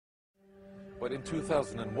But in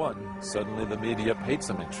 2001, suddenly the media paid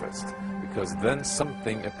some interest, because then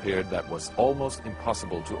something appeared that was almost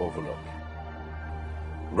impossible to overlook.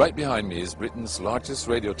 Right behind me is Britain's largest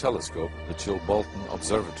radio telescope, the Chilbolton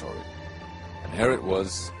Observatory. And here it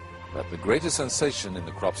was that the greatest sensation in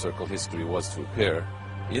the crop circle history was to appear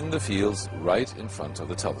in the fields right in front of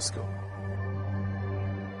the telescope.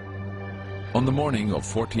 On the morning of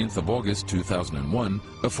 14th of August 2001,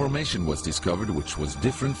 a formation was discovered which was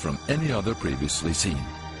different from any other previously seen.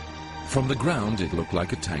 From the ground it looked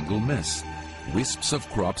like a tangled mess, wisps of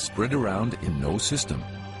crops spread around in no system.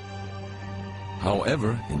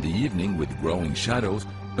 However, in the evening with growing shadows,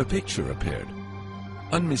 a picture appeared,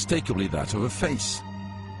 unmistakably that of a face.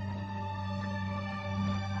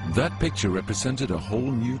 That picture represented a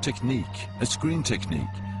whole new technique, a screen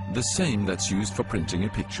technique, the same that's used for printing a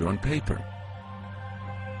picture on paper.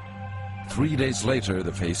 3 days later,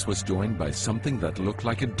 the face was joined by something that looked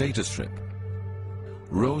like a data strip.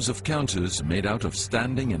 Rows of counters made out of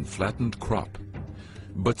standing and flattened crop.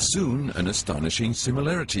 But soon an astonishing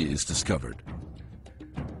similarity is discovered.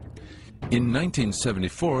 In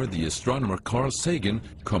 1974, the astronomer Carl Sagan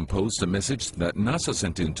composed a message that NASA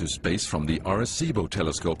sent into space from the Arecibo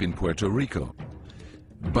telescope in Puerto Rico.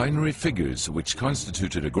 Binary figures which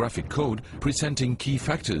constituted a graphic code presenting key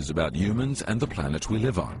factors about humans and the planet we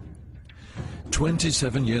live on.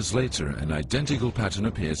 27 years later, an identical pattern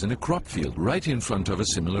appears in a crop field right in front of a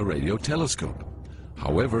similar radio telescope.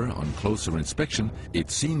 However, on closer inspection, it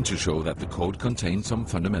seemed to show that the code contained some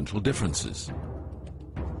fundamental differences.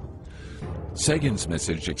 Sagan's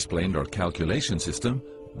message explained our calculation system,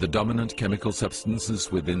 the dominant chemical substances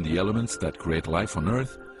within the elements that create life on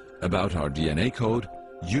Earth, about our DNA code,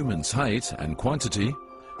 humans' height and quantity,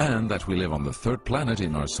 and that we live on the third planet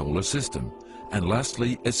in our solar system, and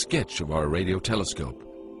lastly, a sketch of our radio telescope.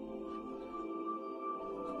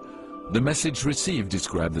 The message received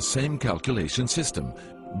described the same calculation system,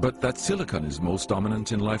 but that silicon is most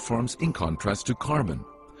dominant in life forms in contrast to carbon.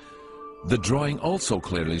 The drawing also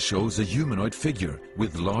clearly shows a humanoid figure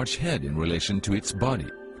with large head in relation to its body.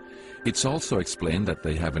 It's also explained that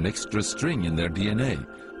they have an extra string in their DNA,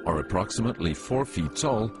 are approximately 4 feet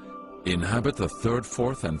tall, inhabit the third,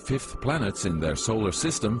 fourth and fifth planets in their solar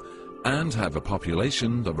system, and have a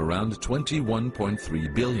population of around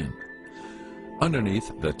 21.3 billion.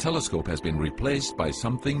 Underneath, the telescope has been replaced by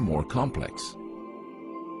something more complex.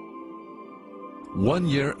 1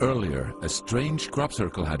 year earlier, a strange crop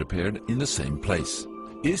circle had appeared in the same place.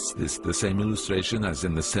 Is this the same illustration as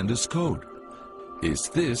in the sender's code? Is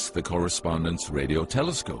this the correspondence radio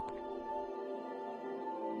telescope?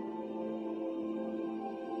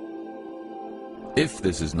 If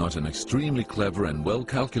this is not an extremely clever and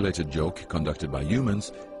well-calculated joke conducted by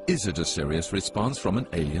humans, is it a serious response from an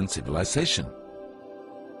alien civilization?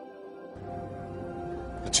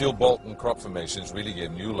 The Chilbolton crop formations really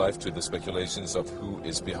gave new life to the speculations of who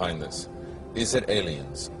is behind this. Is it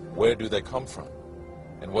aliens? Where do they come from?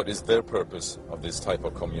 And what is their purpose of this type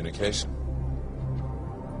of communication?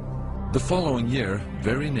 The following year,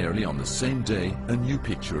 very nearly on the same day, a new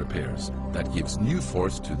picture appears that gives new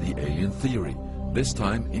force to the alien theory, this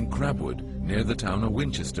time in Crabwood, near the town of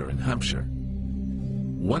Winchester in Hampshire.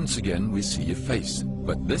 Once again we see a face,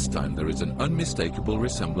 but this time there is an unmistakable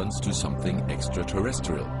resemblance to something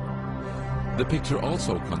extraterrestrial. The picture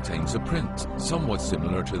also contains a print, somewhat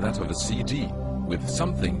similar to that of a CD, with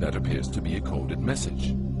something that appears to be a coded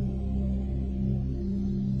message.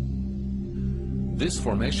 This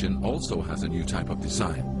formation also has a new type of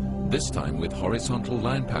design, this time with horizontal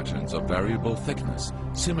line patterns of variable thickness,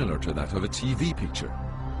 similar to that of a TV picture.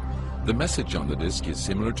 The message on the disc is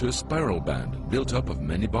similar to a spiral band built up of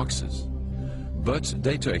many boxes. But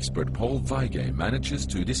data expert Paul Weige manages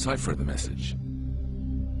to decipher the message.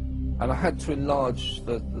 And I had to enlarge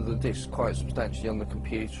the disc quite substantially on the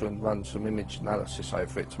computer and run some image analysis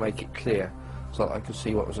over it to make it clear so that I could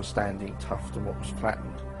see what was a standing tuft and what was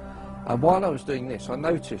flattened. And while I was doing this, I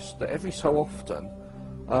noticed that every so often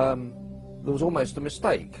there was almost a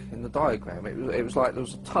mistake in the diagram. It was like there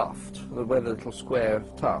was a tuft, where the little square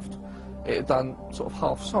tuft, it had done sort of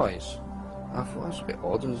half size. I thought that's a bit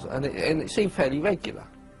odd, and it seemed fairly regular.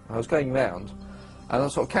 I was going round, and I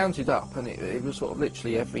sort of counted up, and it was sort of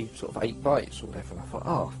literally every sort of 8 bytes or whatever. And I thought,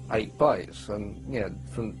 oh, 8 bytes, and you know,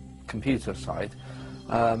 from computer side,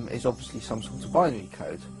 is obviously some sort of binary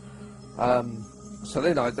code. So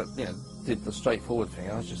then I, did the straightforward thing.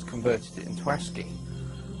 I just converted it into ASCII,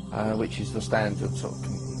 which is the standard sort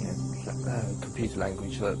of computer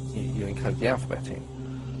language that you encode the alphabet in.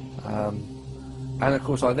 And of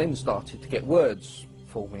course I then started to get words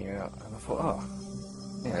forming out, and I thought,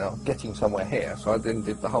 you know, getting somewhere here. So I then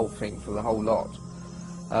did the whole thing for the whole lot,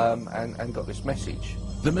 and got this message.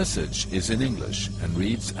 The message is in English and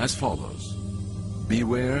reads as follows.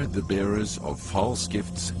 Beware the bearers of false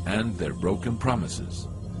gifts and their broken promises.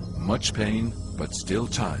 Much pain, but still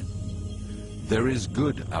time. There is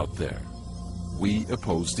good out there. We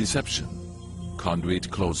oppose deception. Conduit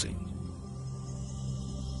closing.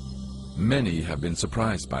 Many have been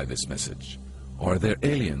surprised by this message. Are there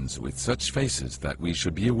aliens with such faces that we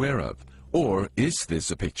should be aware of? Or is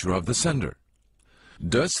this a picture of the sender?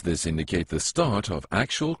 Does this indicate the start of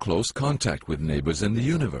actual close contact with neighbors in the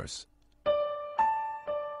universe?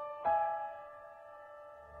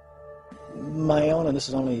 My own, and this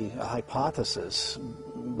is only a hypothesis,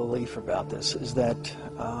 belief about this, is that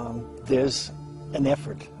there's an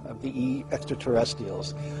effort of the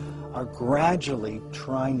extraterrestrials are gradually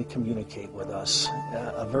trying to communicate with us,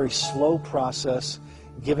 a very slow process,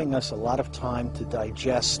 giving us a lot of time to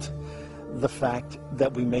digest the fact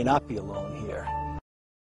that we may not be alone here.